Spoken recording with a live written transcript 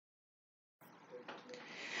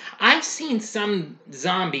I've seen some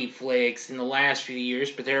zombie flicks in the last few years,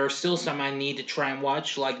 but there are still some I need to try and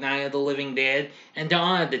watch, like Night of the Living Dead and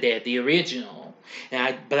Dawn of the Dead, the original.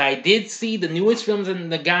 But I did see the newest films,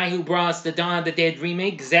 and the guy who brought us the Dawn of the Dead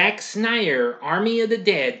remake, Zack Snyder, Army of the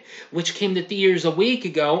Dead, which came to theaters a week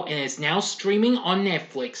ago and is now streaming on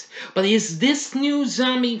Netflix. But is this new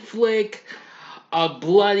zombie flick a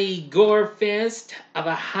bloody gore fest of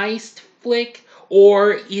a heist flick,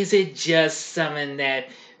 or is it just something that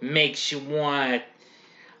makes you want,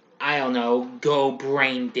 I don't know, go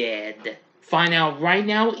brain dead? Find out right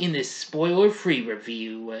now in this spoiler-free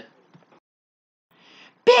review.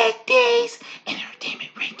 Big D's Entertainment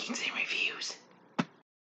Rankings and Reviews.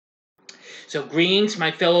 So greetings, my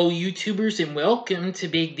fellow YouTubers, and welcome to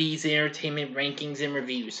Big D's Entertainment Rankings and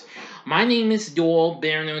Reviews. My name is Doyle,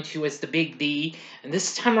 better known to you as the Big D, and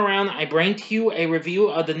this time around I bring to you a review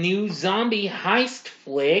of the new zombie heist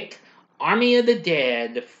flick, Army of the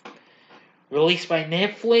Dead, released by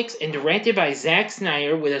Netflix and directed by Zack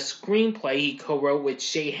Snyder with a screenplay he co-wrote with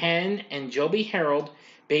Shay Henn and Joby Harold,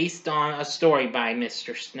 based on a story by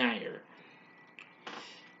Mr. Snyder.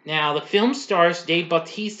 Now, the film stars Dave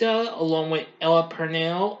Bautista, along with Ella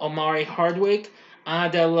Purnell, Omari Hardwick,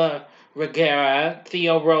 Ana de la Reguera,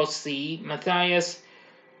 Theo Rossi, Matthias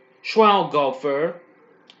Schweighöfer,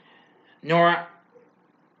 Nora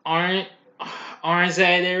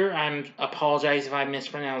Arnzader, I apologize if I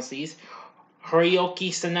mispronounce these, Hiroki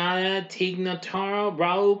Sanada, Tig Notaro,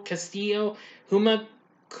 Raul Castillo, Huma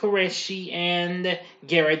Qureshi, and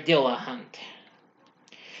Garrett Dillahunt.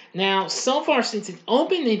 Now, so far since it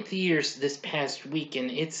opened in theaters this past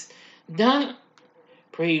weekend, it's done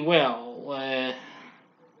pretty well.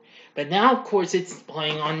 But now, of course, it's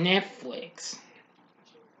playing on Netflix.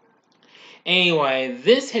 Anyway,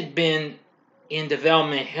 this had been in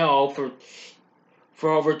development hell for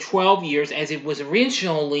over 12 years, as it was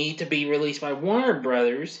originally to be released by Warner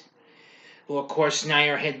Brothers, who, of course,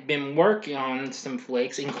 Snyder had been working on some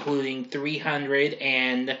flicks, including 300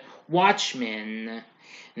 and Watchmen.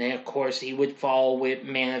 And then, of course, he would follow with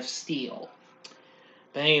Man of Steel.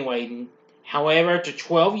 But anyway, however, after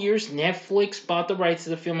 12 years, Netflix bought the rights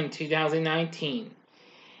to the film in 2019.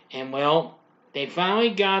 And, well, they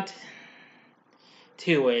finally got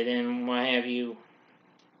to it and what have you.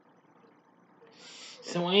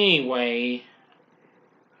 So anyway,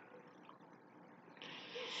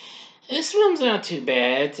 this film's not too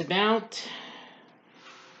bad. It's about,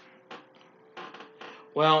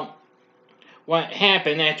 well, what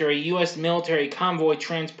happened after a U.S. military convoy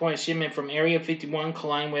transport shipment from Area 51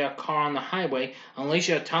 colliding with a car on the highway, unleashed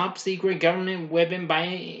a top-secret government weapon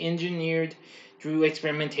bioengineered through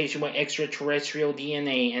experimentation with extraterrestrial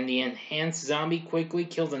DNA, and the enhanced zombie quickly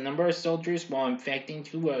kills a number of soldiers while infecting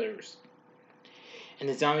 2 others. And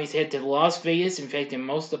the zombies head to Las Vegas, infecting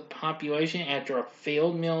most of the population. After a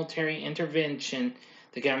failed military intervention,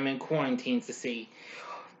 the government quarantines the city.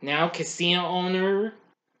 Now, casino owner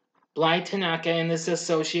Bly Tanaka and his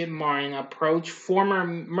associate Martin approach former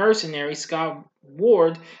mercenary Scott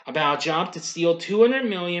Ward about a job to steal $200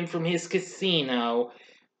 million from his casino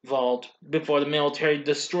vault before the military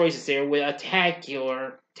destroys it there with a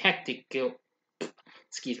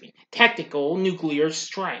tactical nuclear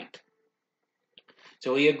strike.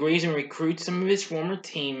 So he agrees and recruits some of his former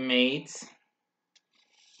teammates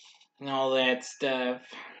and all that stuff.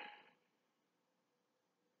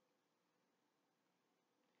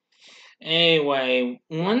 Anyway,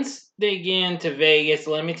 once they get into Vegas,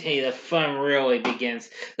 let me tell you, the fun really begins.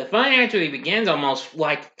 The fun actually begins almost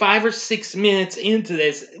like 5 or 6 minutes into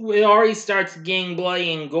this. It already starts getting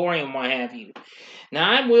bloody and gory and what have you. Now,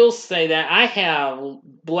 I will say that I have a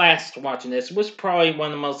blast watching this. It was probably one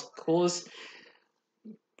of the most coolest,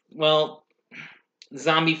 well,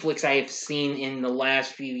 zombie flicks I have seen in the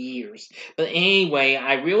last few years. But anyway,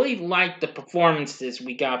 I really liked the performances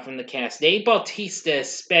we got from the cast. Dave Bautista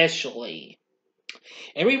especially.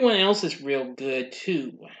 Everyone else is real good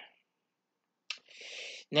too.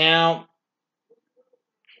 Now,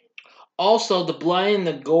 also the blood and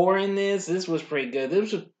the gore in this was pretty good.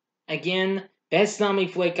 This was, again, best zombie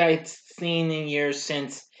flick I've seen in years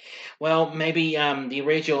since, well, maybe the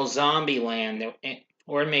original Zombieland.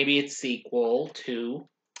 Or maybe its sequel, too.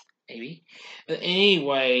 Maybe. But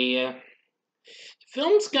anyway, the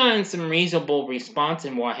film's gotten some reasonable response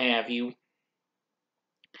and what have you.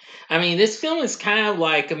 I mean, this film is kind of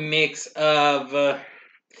like a mix of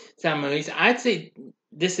some movies. I'd say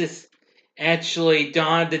this is actually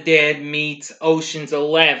Dawn of the Dead meets Ocean's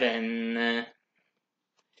 11.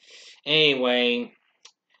 Anyway,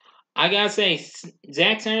 I gotta say,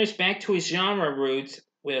 Zack Snyder's back to his genre roots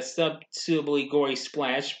with a substantially gory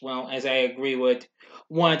splash. Well, as I agree with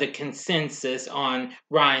one of the consensus on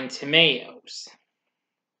Rotten Tomatoes.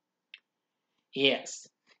 Yes.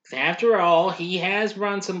 'Cause after all, he has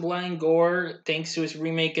run some blood and gore thanks to his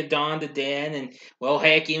remake of Dawn of the Dead, and well,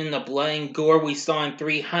 heck, even the blood and gore we saw in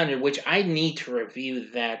 300, which I need to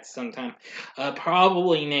review that sometime.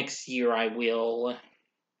 Probably next year I will.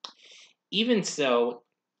 Even so,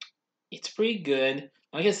 it's pretty good.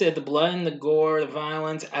 Like I said, the blood and the gore, the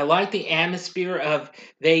violence. I like the atmosphere of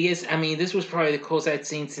Vegas. I mean, this was probably the coolest I'd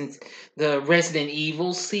seen since the Resident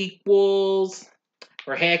Evil sequels.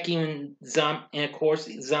 Or heck, even and of course,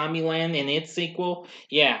 Zombieland and its sequel.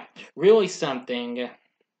 Yeah, really something.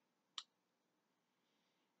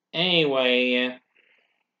 Anyway,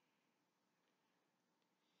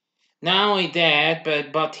 not only that,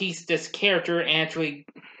 but Bautista's character actually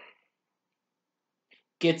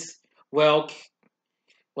gets well,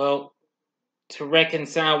 well, to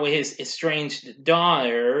reconcile with his estranged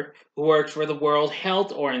daughter, who works for the World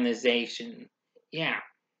Health Organization. Yeah,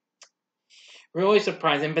 really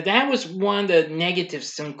surprising. But that was one of the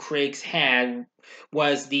negatives some critics had,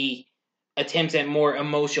 was the attempts at more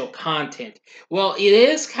emotional content. Well, it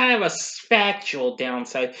is kind of a factual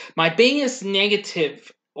downside. My biggest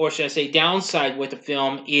negative, or should I say downside, with the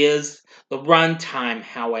film is the runtime,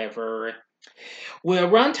 however. With a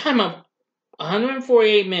runtime of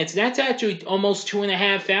 148 minutes, that's actually almost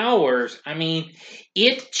 2.5 hours. I mean,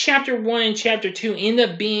 Chapter 1 and Chapter 2 end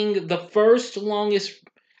up being the first longest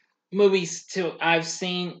movies I've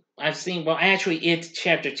seen. Well, actually,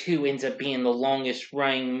 Chapter 2 ends up being the longest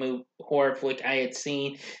running horror flick I had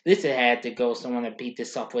seen. This had to go. Someone to beat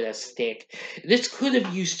this up with a stick. This could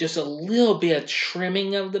have used just a little bit of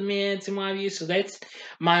trimming of the minutes in my view. So that's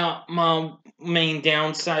my main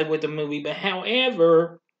downside with the movie. But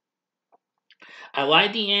however, I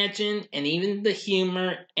like the action and even the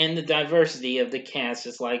humor and the diversity of the cast,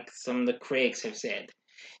 just like some of the critics have said.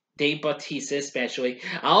 Dave Bautista especially.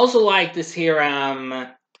 I also like this here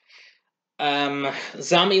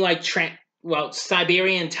zombie like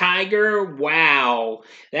Siberian tiger. Wow,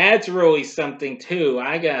 that's really something too.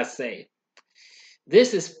 I gotta say,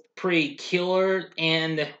 this is pretty killer,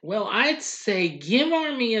 and well, I'd say give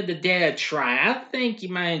Army of the Dead a try. I think you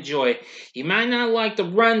might enjoy it. You might not like the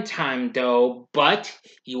runtime though, but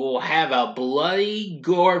you will have a bloody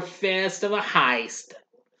gore fest of a heist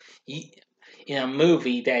in a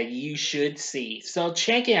movie that you should see. So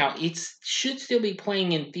check it out. It should still be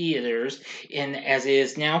playing in theaters, and as it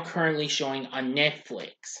is now currently showing on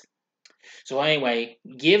Netflix. So anyway,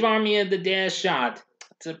 give Army of the Dead a shot.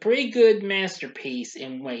 It's a pretty good masterpiece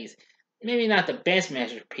in ways. Maybe not the best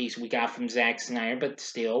masterpiece we got from Zack Snyder, but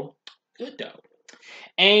still good though.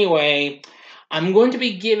 Anyway, I'm going to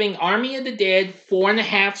be giving Army of the Dead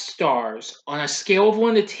 4.5 stars. On a scale of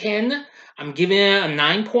 1 to 10, I'm giving it a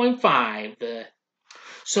 9.5.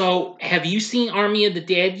 So, have you seen Army of the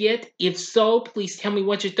Dead yet? If so, please tell me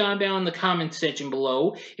what you thought about in the comment section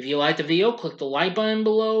below. If you liked the video, click the like button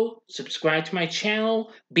below, subscribe to my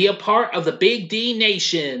channel, be a part of the Big D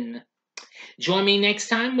Nation. Join me next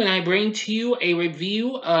time when I bring to you a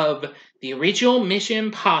review of the original Mission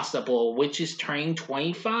Impossible, which is turning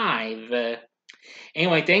 25.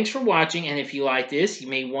 Anyway, thanks for watching, and if you like this, you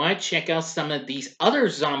may want to check out some of these other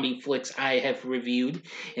zombie flicks I have reviewed.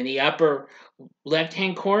 In the upper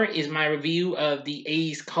left-hand corner is my review of the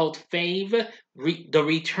 80s cult fave, The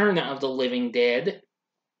Return of the Living Dead.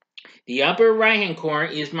 The upper right-hand corner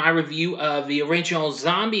is my review of the original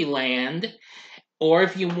Zombieland. Or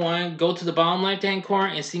if you want, go to the bottom left-hand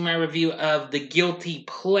corner and see my review of the guilty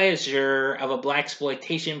pleasure of a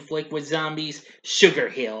blaxploitation flick with zombies, Sugar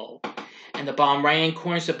Hill. And the bottom right-hand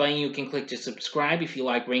corner is a button you can click to subscribe. If you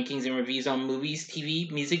like rankings and reviews on movies, TV,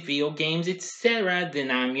 music, video games, etc., then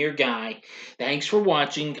I'm your guy. Thanks for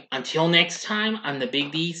watching. Until next time, I'm the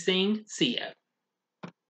Big D saying, see ya.